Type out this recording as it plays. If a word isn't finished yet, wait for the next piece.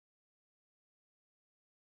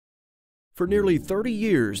For nearly 30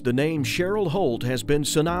 years, the name Cheryl Holt has been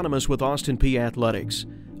synonymous with Austin Peay athletics.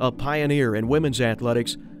 A pioneer in women's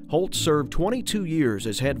athletics, Holt served 22 years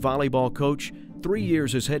as head volleyball coach, 3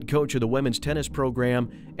 years as head coach of the women's tennis program,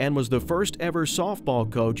 and was the first ever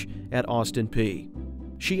softball coach at Austin Peay.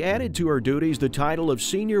 She added to her duties the title of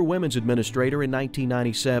senior women's administrator in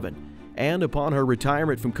 1997, and upon her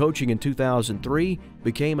retirement from coaching in 2003,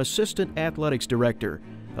 became assistant athletics director,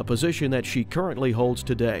 a position that she currently holds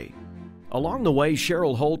today. Along the way,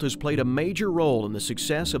 Cheryl Holt has played a major role in the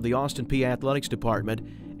success of the Austin Peay Athletics Department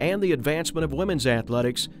and the advancement of women's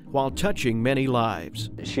athletics while touching many lives.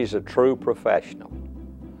 She's a true professional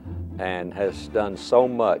and has done so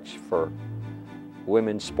much for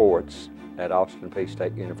women's sports at Austin Peay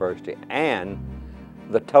State University and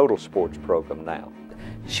the total sports program now.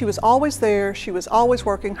 She was always there, she was always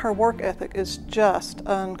working. Her work ethic is just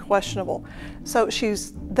unquestionable. So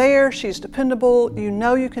she's there, she's dependable, you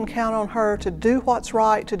know you can count on her to do what's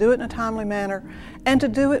right, to do it in a timely manner, and to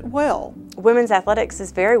do it well. Women's athletics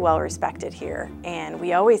is very well respected here, and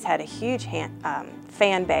we always had a huge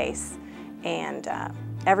fan base, and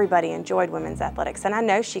everybody enjoyed women's athletics, and I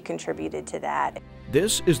know she contributed to that.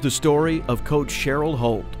 This is the story of Coach Cheryl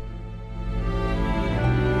Holt.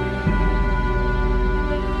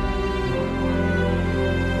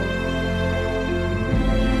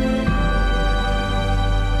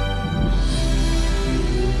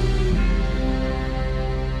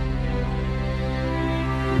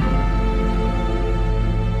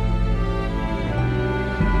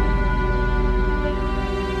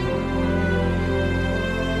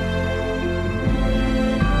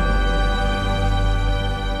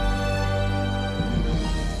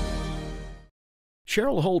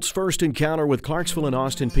 Cheryl Holt's first encounter with Clarksville and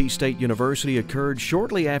Austin Peay State University occurred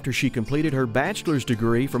shortly after she completed her bachelor's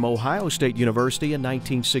degree from Ohio State University in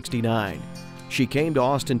 1969. She came to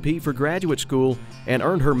Austin Peay for graduate school and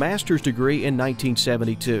earned her master's degree in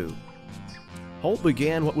 1972. Holt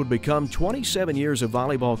began what would become 27 years of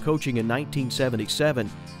volleyball coaching in 1977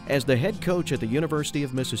 as the head coach at the University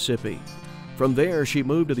of Mississippi. From there, she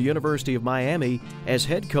moved to the University of Miami as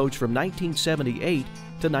head coach from 1978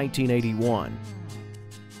 to 1981.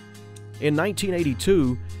 In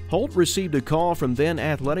 1982, Holt received a call from then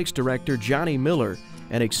athletics director Johnny Miller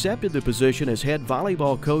and accepted the position as head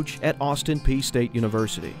volleyball coach at Austin Peay State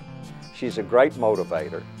University. She's a great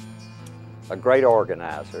motivator, a great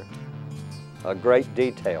organizer, a great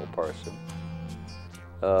detail person.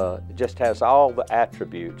 Just has all the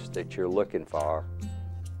attributes that you're looking for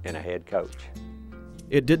in a head coach.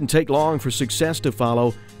 It didn't take long for success to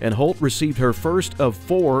follow, and Holt received her first of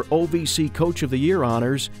 4 OVC Coach of the Year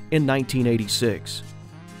honors in 1986.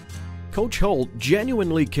 Coach Holt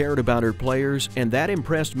genuinely cared about her players, and that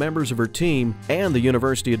impressed members of her team and the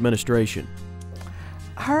university administration.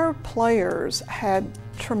 Her players had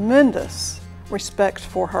tremendous respect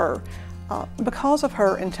for her because of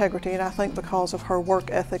her integrity, and I think because of her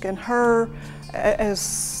work ethic and her,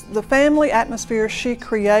 as the family atmosphere she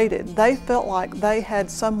created, they felt like they had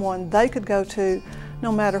someone they could go to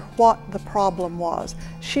no matter what the problem was.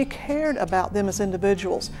 She cared about them as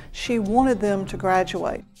individuals. She wanted them to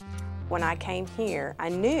graduate. When I came here, I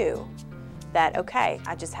knew that, okay,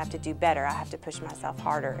 I just have to do better. I have to push myself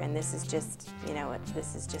harder, and this is just, you know,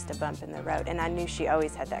 this is just a bump in the road. And I knew she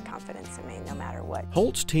always had that confidence in me, no matter what.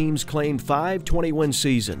 Holt's teams claimed 5 20-win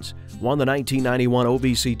seasons, won the 1991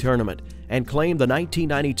 OVC tournament, and claimed the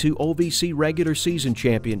 1992 OVC regular season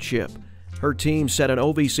championship. Her team set an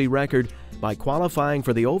OVC record by qualifying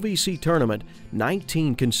for the OVC tournament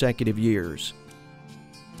 19 consecutive years.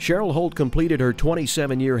 Cheryl Holt completed her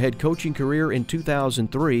 27-year head coaching career in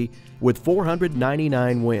 2003 with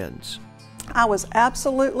 499 wins. I was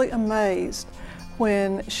absolutely amazed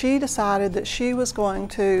when she decided that she was going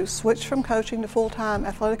to switch from coaching to full-time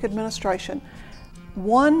athletic administration,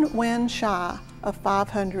 1 win shy of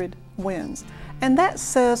 500 wins. And that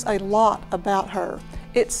says a lot about her.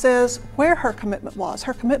 It says where her commitment was.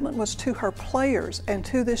 Her commitment was to her players and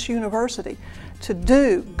to this university to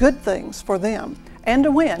do good things for them and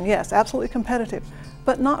to win, yes, absolutely competitive,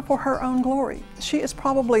 but not for her own glory. She is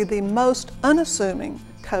probably the most unassuming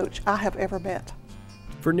coach I have ever met.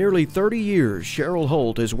 For nearly 30 years, Cheryl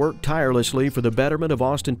Holt has worked tirelessly for the betterment of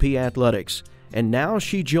Austin Peay athletics, and now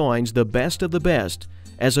she joins the best of the best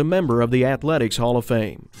as a member of the Athletics Hall of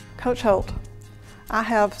Fame. Coach Holt, I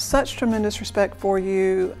have such tremendous respect for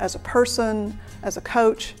you as a person, as a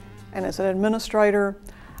coach, and as an administrator.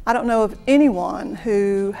 I don't know of anyone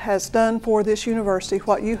who has done for this university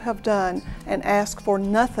what you have done and asked for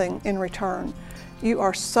nothing in return. You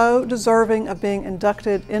are so deserving of being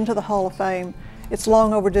inducted into the Hall of Fame. It's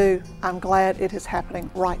long overdue. I'm glad it is happening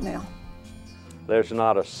right now. There's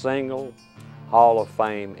not a single Hall of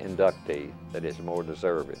Fame inductee that is more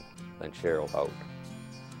deserving than Cheryl Holt.